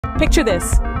Picture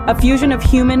this, a fusion of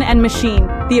human and machine,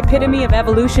 the epitome of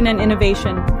evolution and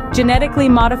innovation. Genetically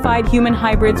modified human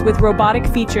hybrids with robotic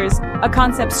features, a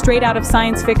concept straight out of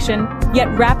science fiction, yet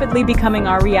rapidly becoming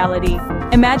our reality.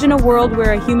 Imagine a world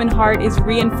where a human heart is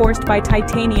reinforced by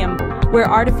titanium, where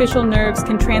artificial nerves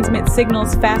can transmit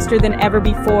signals faster than ever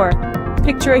before.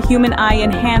 Picture a human eye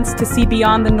enhanced to see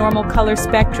beyond the normal color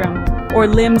spectrum, or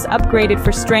limbs upgraded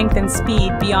for strength and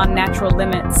speed beyond natural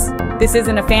limits. This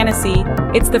isn't a fantasy,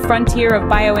 it's the frontier of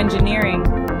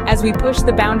bioengineering. As we push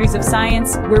the boundaries of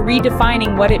science, we're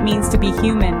redefining what it means to be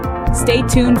human. Stay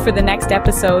tuned for the next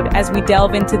episode as we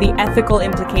delve into the ethical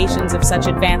implications of such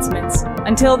advancements.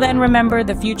 Until then, remember,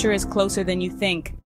 the future is closer than you think.